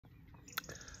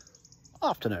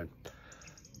afternoon.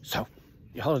 So,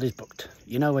 your holiday's booked.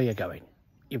 You know where you're going.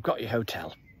 You've got your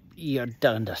hotel. You're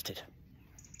done and dusted.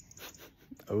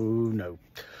 Oh no.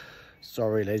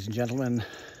 Sorry, ladies and gentlemen.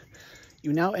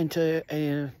 You now enter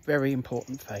a very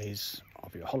important phase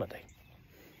of your holiday.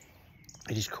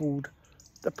 It is called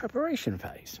the preparation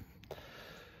phase.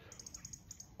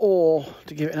 Or,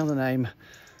 to give it another name,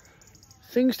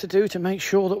 things to do to make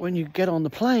sure that when you get on the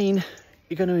plane,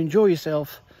 you're going to enjoy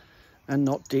yourself and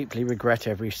not deeply regret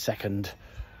every second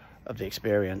of the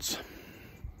experience.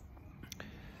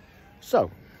 So,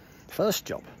 first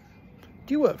job.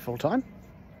 Do you work full-time?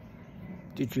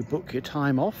 Did you book your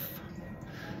time off?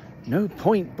 No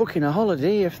point booking a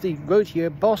holiday if they go to your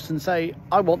boss and say,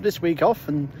 I want this week off,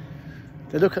 and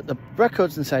they look at the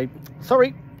records and say,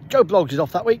 sorry, Joe Bloggs is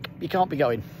off that week, you can't be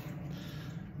going.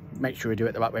 Make sure you do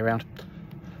it the right way around.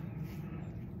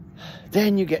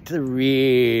 Then you get to the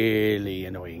really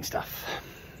annoying stuff.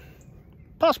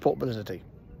 Passport validity,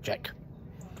 check.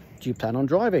 Do you plan on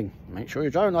driving? Make sure your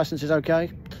driving license is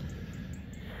okay.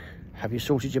 Have you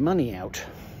sorted your money out?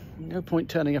 No point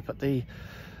turning up at the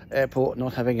airport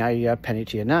not having a penny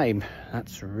to your name.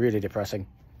 That's really depressing.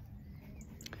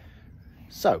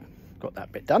 So, got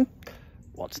that bit done.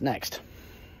 What's next?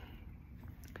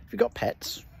 If you've got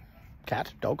pets,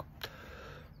 cat, dog,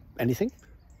 anything,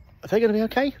 are they going to be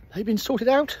okay? They've been sorted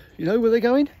out? You know where they're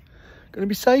going? Going to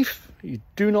be safe? You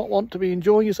do not want to be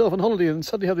enjoying yourself on holiday and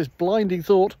suddenly have this blinding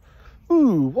thought,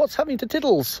 ooh, what's happening to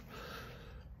Tiddles?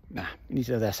 Nah, you need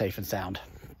to know they're safe and sound.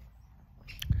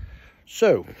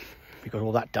 So, you've got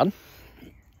all that done.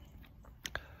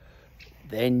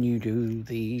 Then you do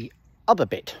the other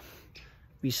bit.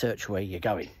 Research where you're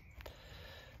going.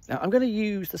 Now, I'm going to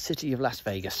use the city of Las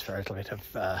Vegas for a little bit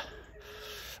of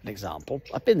an example.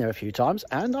 I've been there a few times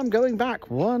and I'm going back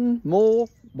one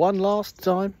last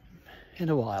time in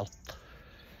a while.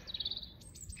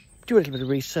 Do a little bit of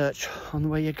research on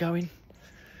where you're going.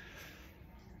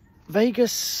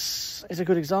 Vegas is a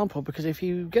good example because if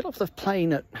you get off the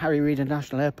plane at Harry Reid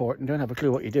International Airport and don't have a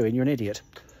clue what you're doing, you're an idiot.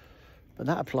 But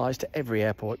that applies to every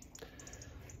airport.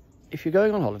 If you're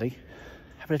going on holiday,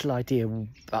 have a little idea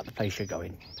about the place you're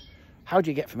going. How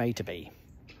do you get from A to B?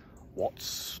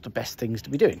 What's the best things to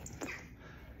be doing?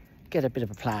 Get a bit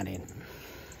of a plan in.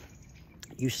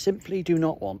 You simply do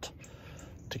not want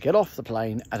to get off the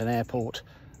plane at an airport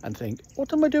and think,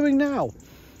 what am I doing now?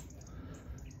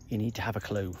 You need to have a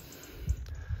clue.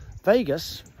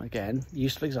 Vegas, again,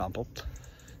 useful example,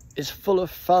 is full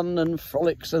of fun and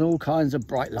frolics and all kinds of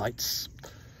bright lights.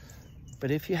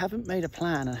 But if you haven't made a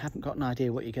plan and haven't got an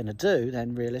idea what you're going to do,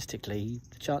 then realistically,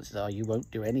 the chances are you won't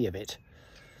do any of it.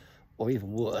 Or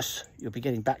even worse, you'll be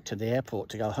getting back to the airport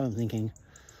to go home thinking,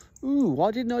 ooh, why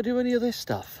didn't I do any of this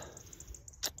stuff?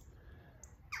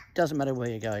 Doesn't matter where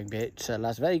you're going, be it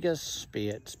Las Vegas, be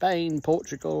it Spain,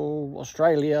 Portugal,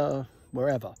 Australia,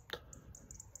 wherever.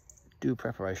 Do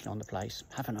preparation on the place,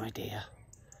 have an idea.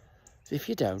 If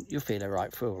you don't, you'll feel a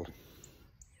right fool.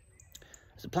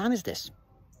 So the plan is this.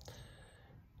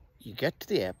 You get to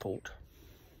the airport,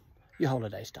 your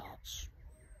holiday starts.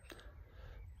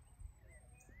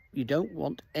 You don't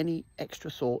want any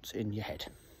extra thoughts in your head.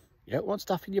 You don't want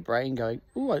stuff in your brain going,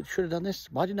 oh, I should have done this.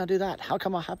 Why didn't I do that? How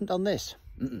come I haven't done this?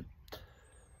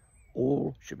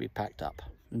 All should be packed up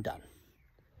and done.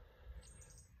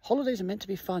 Holidays are meant to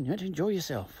be fun. You're meant to enjoy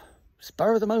yourself.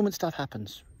 Spur of the moment stuff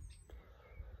happens.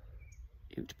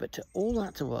 But to all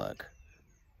that to work,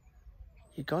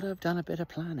 you've got to have done a bit of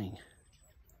planning.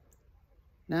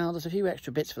 Now, there's a few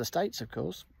extra bits for the States, of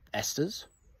course. ESTAs,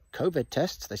 COVID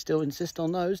tests, they still insist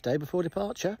on those day before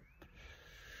departure.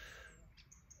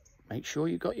 Make sure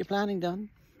you've got your planning done.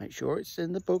 Make sure it's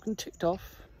in the book and ticked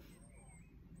off.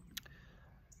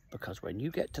 Because when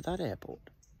you get to that airport,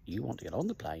 you want to get on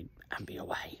the plane and be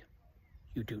away.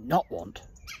 You do not want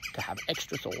to have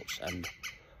extra thoughts and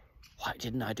why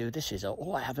didn't I do this, or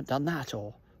oh, I haven't done that,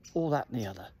 or all that and the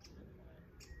other.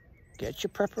 Get your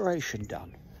preparation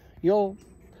done. You'll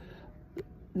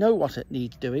know what it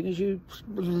needs doing as you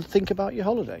think about your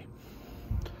holiday.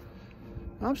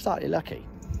 I'm slightly lucky.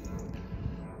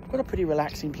 I've got a pretty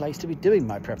relaxing place to be doing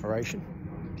my preparation.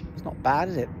 It's not bad,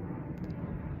 is it?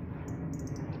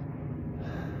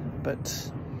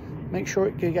 But make sure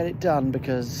you get it done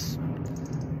because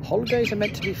holidays are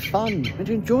meant to be fun and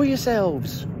to enjoy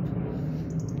yourselves.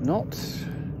 Not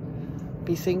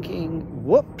be thinking,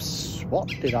 whoops, what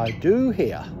did I do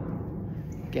here?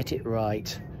 Get it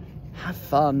right. Have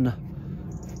fun.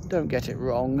 Don't get it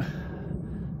wrong.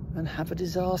 And have a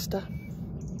disaster.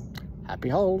 Happy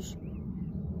holes.